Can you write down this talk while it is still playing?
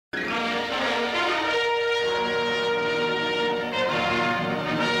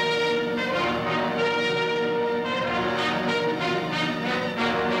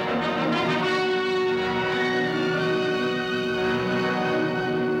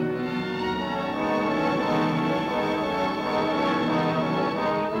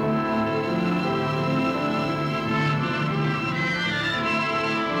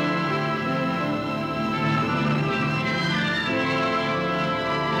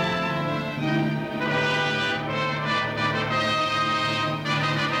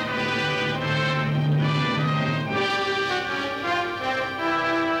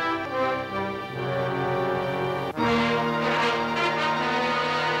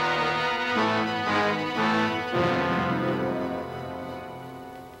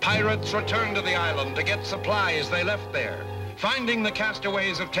pirates return to the island to get supplies they left there. Finding the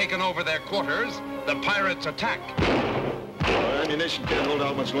castaways have taken over their quarters, the pirates attack. Our ammunition can't hold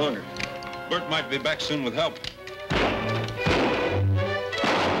out much longer. Bert might be back soon with help.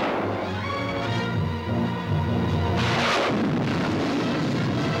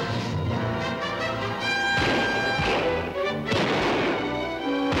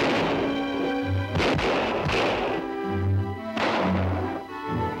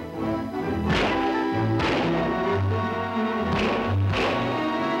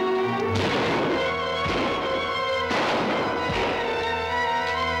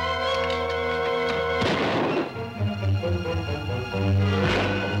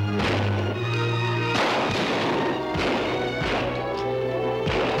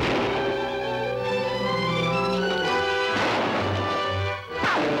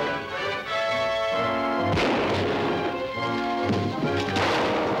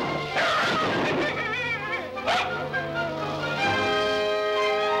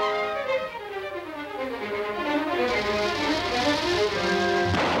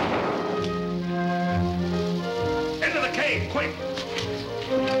 Quick!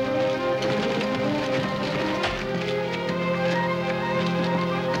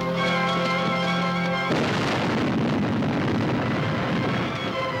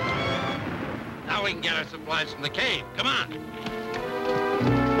 Now we can get our supplies from the cave. Come on.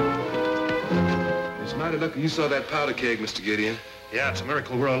 It's mighty lucky you saw that powder keg, Mr. Gideon. Yeah, it's a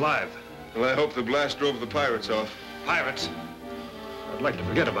miracle we're alive. Well, I hope the blast drove the pirates off. Pirates? I'd like to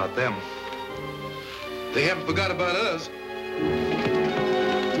forget about them. They haven't forgot about us.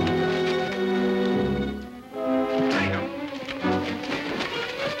 Take 'em.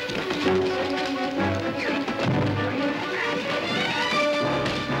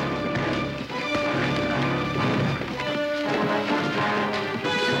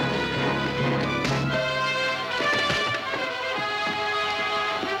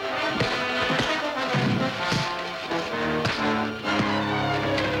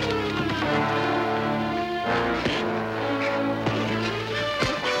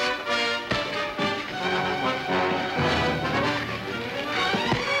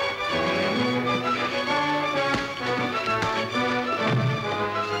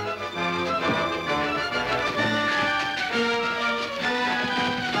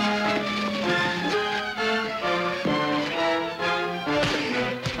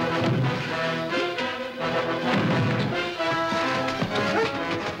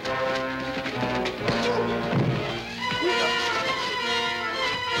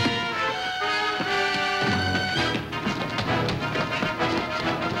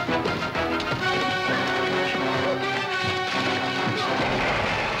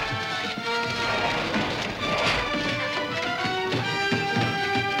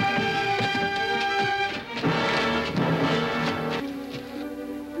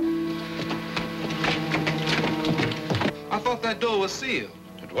 That door was sealed.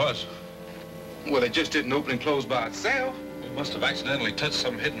 It was. Well, it just didn't open and close by itself. We must have accidentally touched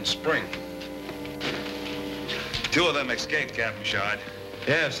some hidden spring. 2 of them escaped, Captain Shard.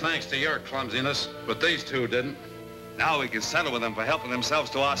 Yes, thanks to your clumsiness, but these 2 didn't. Now we can settle with them for helping themselves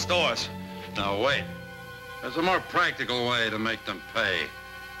to our stores. Now, wait. There's a more practical way to make them pay.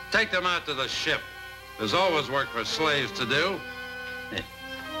 Take them out to the ship. There's always work for slaves to do.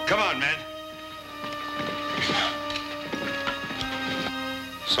 Come on, men.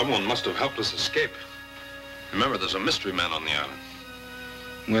 Someone must have helped us escape. Remember, there's a mystery man on the island.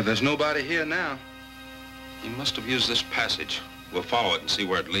 Well, there's nobody here now. He must have used this passage. We'll follow it and see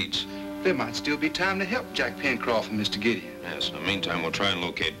where it leads. There might still be time to help Jack Pencroft and Mr. Gideon. Yes, in the meantime, we'll try and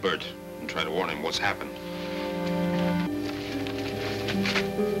locate Bert and try to warn him what's happened.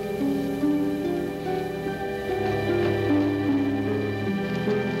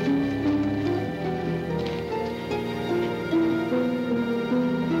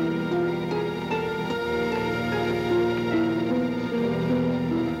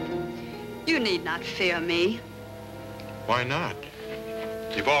 You need not fear me. Why not?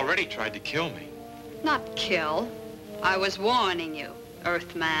 You've already tried to kill me. Not kill. I was warning you,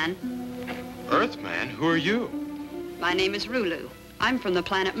 Earthman. Earthman? Who are you? My name is Rulu. I'm from the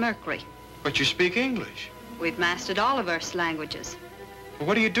planet Mercury. But you speak English. We've mastered all of Earth's languages. Well,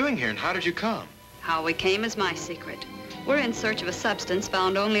 what are you doing here and how did you come? How we came is my secret. We're in search of a substance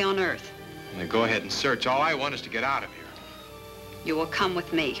found only on Earth. Then go ahead and search. All I want is to get out of here. You will come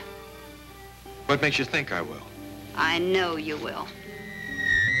with me. What makes you think I will? I know you will.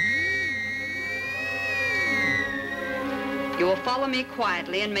 You will follow me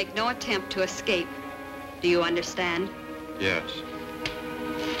quietly and make no attempt to escape. Do you understand? Yes.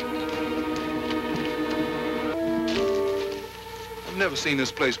 I've never seen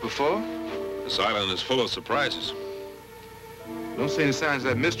this place before. This island is full of surprises. Don't see any signs of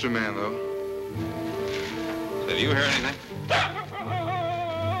that mystery man, though. Did you hear anything?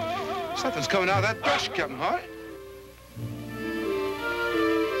 Something's coming out of that brush, Captain Hart.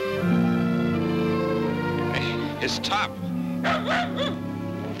 Hey, it's Top.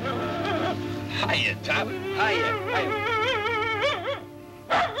 Hiya, Top. Hiya.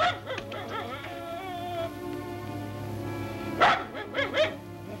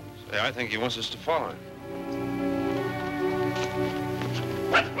 Say, I think he wants us to follow him.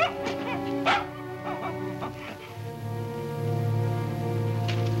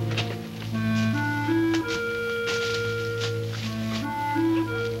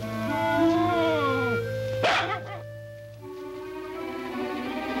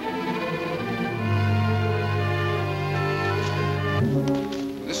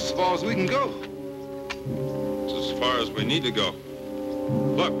 This is as far as we can go. It's as far as we need to go.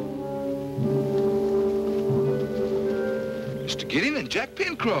 Look. Mr. Gideon and Jack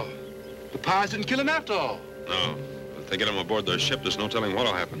Pencroft. The pirates didn't kill him after all. No. If they get him aboard their ship, there's no telling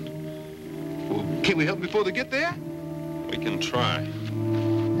what'll happen. Well, can't we help them before they get there? We can try.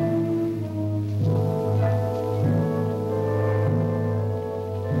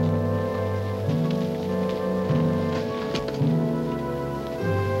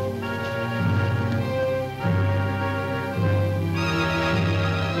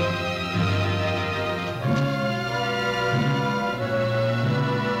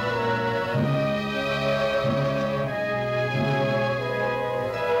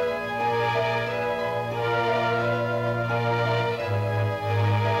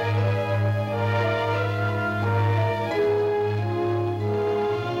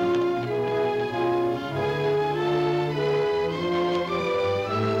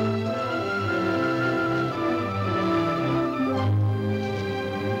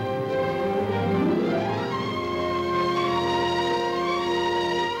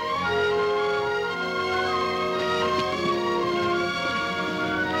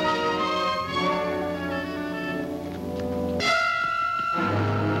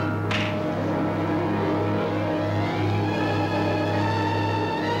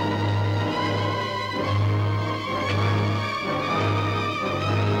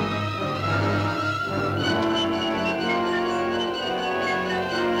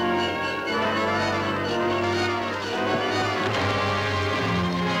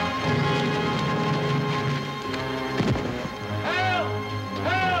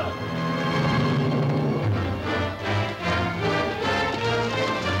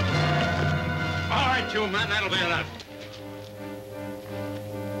 You men, that'll be enough.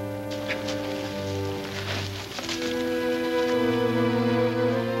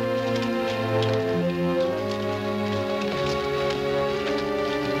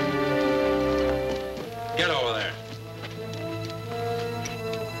 Get over there.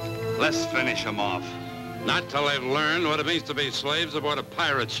 Let's finish him off. Not till they've learned what it means to be slaves aboard a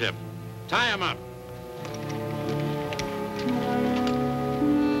pirate ship. Tie him up.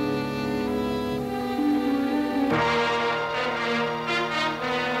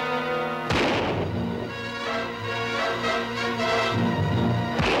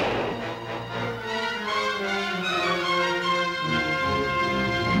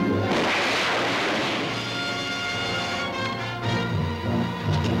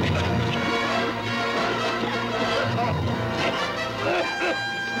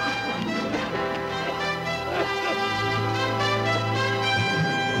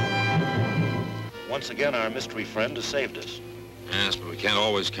 Once again, our mystery friend has saved us. Yes, but we can't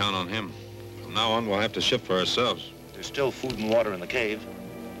always count on him. From now on, we'll have to shift for ourselves. There's still food and water in the cave.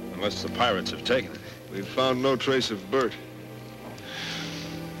 Unless the pirates have taken it. We've found no trace of Bert.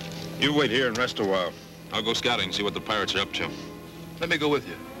 You wait here and rest a while. I'll go scouting and see what the pirates are up to. Let me go with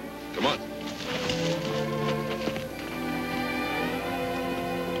you. Come on.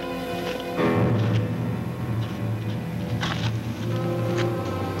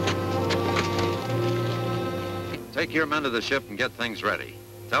 Take your men to the ship and get things ready.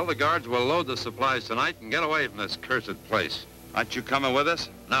 Tell the guards we'll load the supplies tonight and get away from this cursed place. Aren't you coming with us?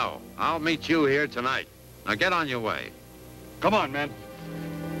 No, I'll meet you here tonight. Now get on your way. Come on, men.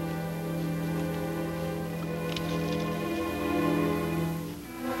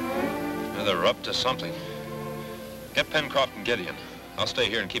 Now they're up to something. Get Pencroft and Gideon. I'll stay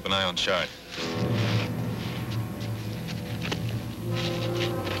here and keep an eye on Shard.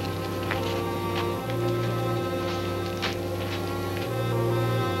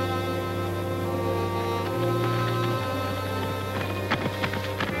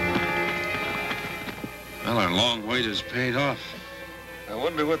 Well, our long wait is paid off. I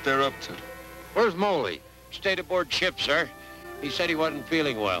wonder what they're up to. Where's Moley? Stayed aboard ship, sir. He said he wasn't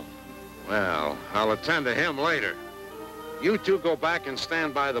feeling well. Well, I'll attend to him later. You two go back and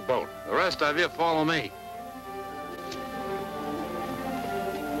stand by the boat. The rest of you follow me.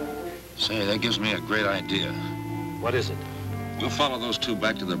 Say, that gives me a great idea. What is it? We'll follow those two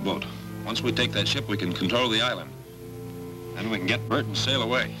back to their boat. Once we take that ship, we can control the island. Then we can get Bert and sail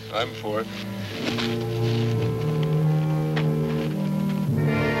away. I'm for it.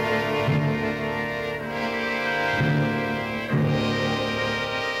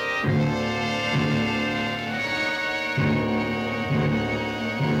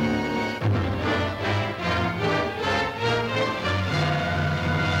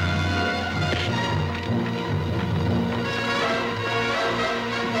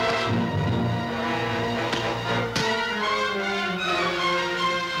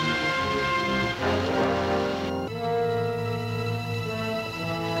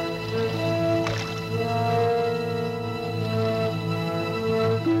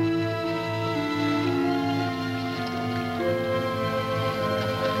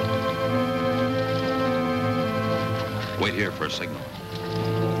 Wait here for a signal.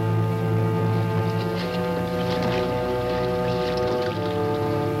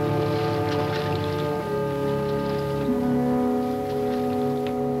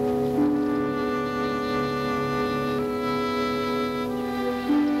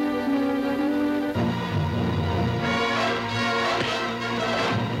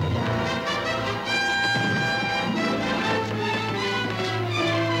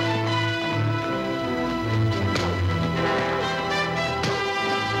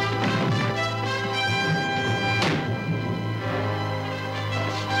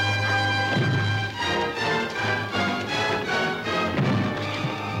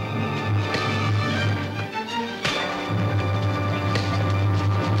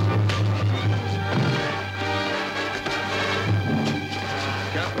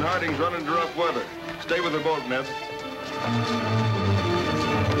 Harding's run into rough weather. Stay with the boat, Ned.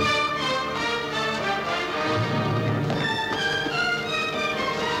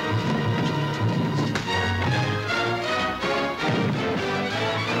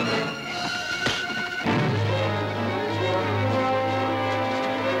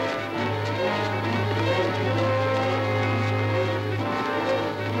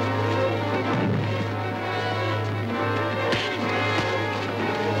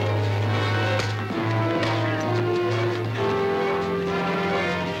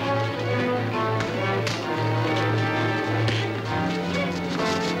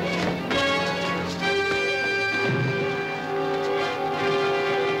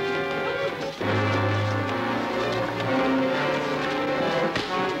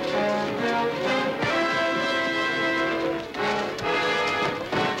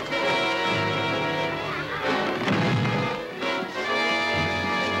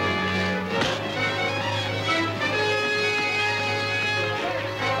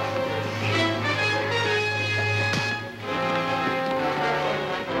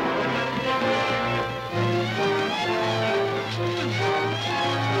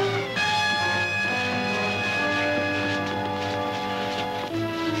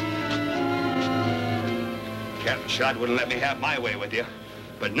 Captain Shot wouldn't let me have my way with you.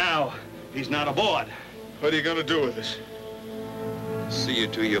 But now, he's not aboard. What are you gonna do with us? See you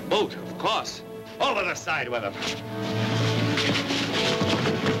to your boat, of course. Over the side with him.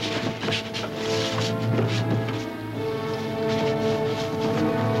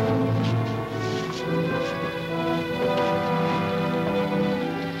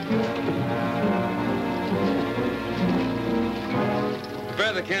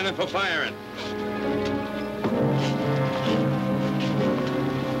 Prepare the cannon for firing.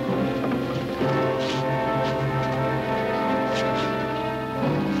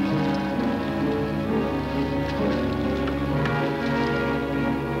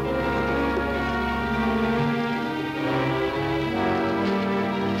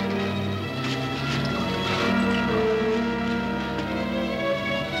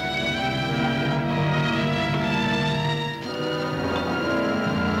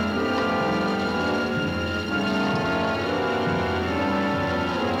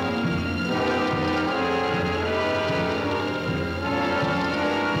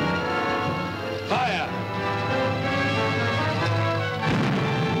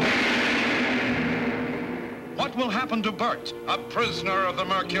 What will happen to Bert, a prisoner of the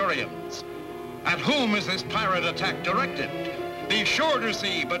Mercurians? At whom is this pirate attack directed? Be sure to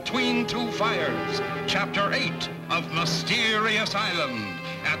see Between Two Fires, Chapter 8 of Mysterious Island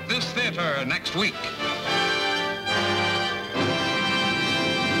at this theater next week.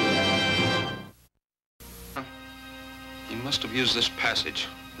 must have used this passage.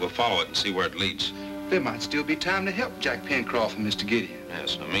 We'll follow it and see where it leads. There might still be time to help Jack Pencroft and Mr. Gideon.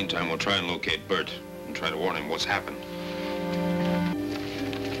 Yes, in the meantime, we'll try and locate Bert and try to warn him what's happened.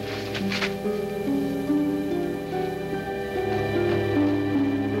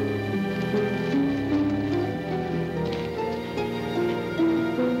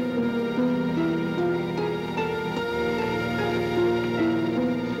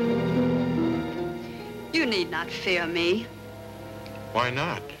 You need not fear me. Why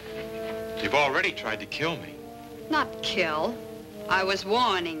not? You've already tried to kill me. Not kill. I was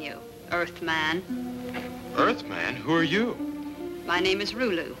warning you, Earthman. Earthman? Who are you? My name is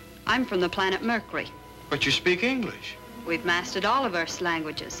Rulu. I'm from the planet Mercury. But you speak English. We've mastered all of Earth's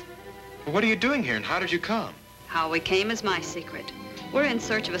languages. Well, what are you doing here and how did you come? How we came is my secret. We're in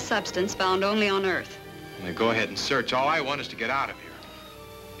search of a substance found only on Earth. Now go ahead and search. All I want is to get out of here.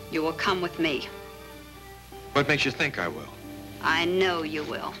 You will come with me. What makes you think I will? I know you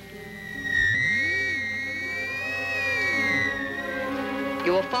will.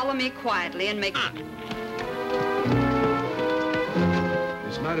 You will follow me quietly and make...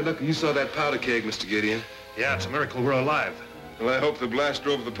 It's mighty lucky you saw that powder keg, Mr. Gideon. Yeah, it's a miracle we're alive. Well, I hope the blast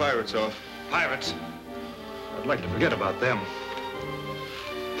drove the pirates off. Pirates? I'd like to forget about them.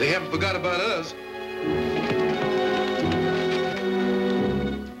 They haven't forgot about us.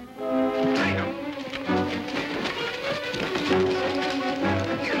 Take 'em.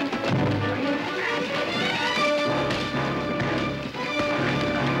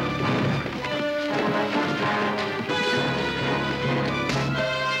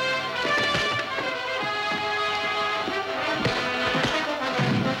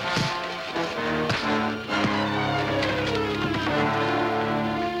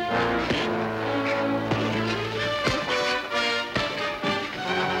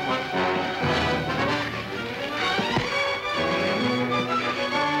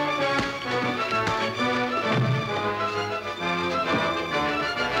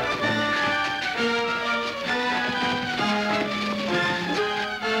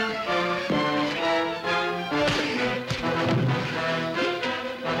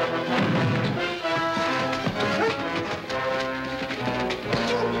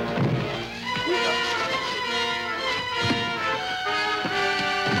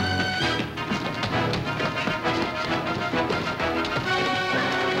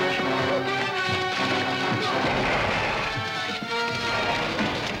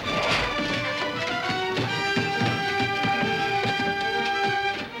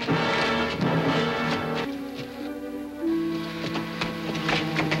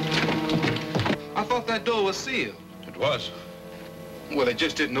 I thought that door was sealed. It was. Well, it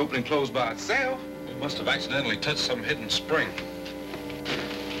just didn't open and close by itself. We must have accidentally touched some hidden spring.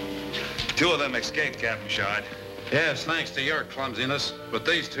 2 of them escaped, Captain Shard. Yes, thanks to your clumsiness, but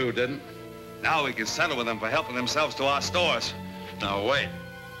these 2 didn't. Now we can settle with them for helping themselves to our stores. Now, wait.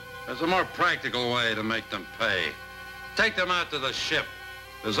 There's a more practical way to make them pay. Take them out to the ship.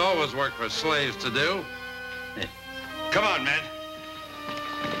 There's always work for slaves to do. Come on, men.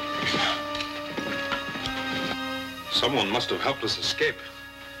 Someone must have helped us escape.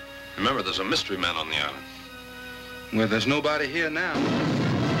 Remember, there's a mystery man on the island. Well, there's nobody here now.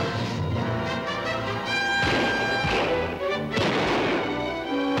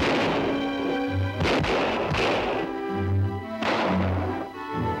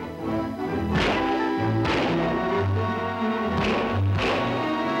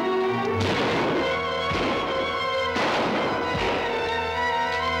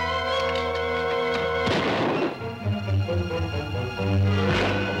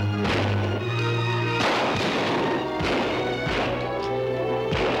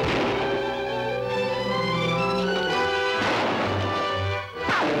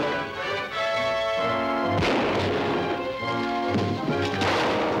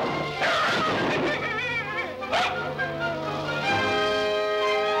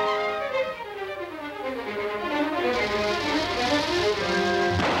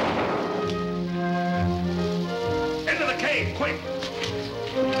 Quick!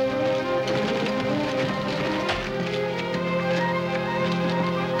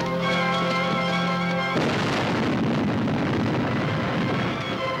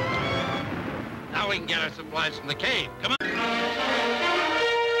 Now we can get our supplies from the cave. Come on.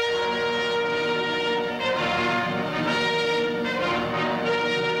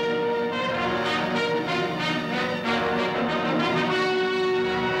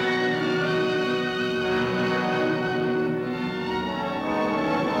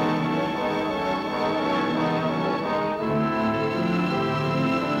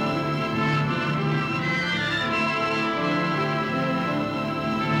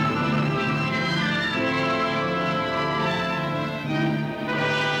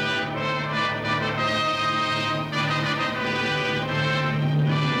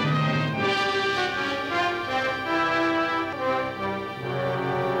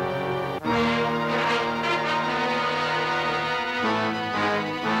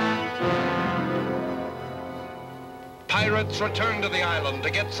 pirates return to the island to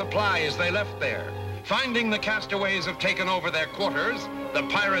get supplies they left there. Finding the castaways have taken over their quarters, the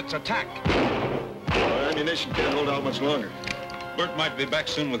pirates attack. Our ammunition can't hold out much longer. Bert might be back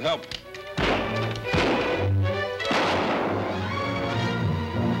soon with help.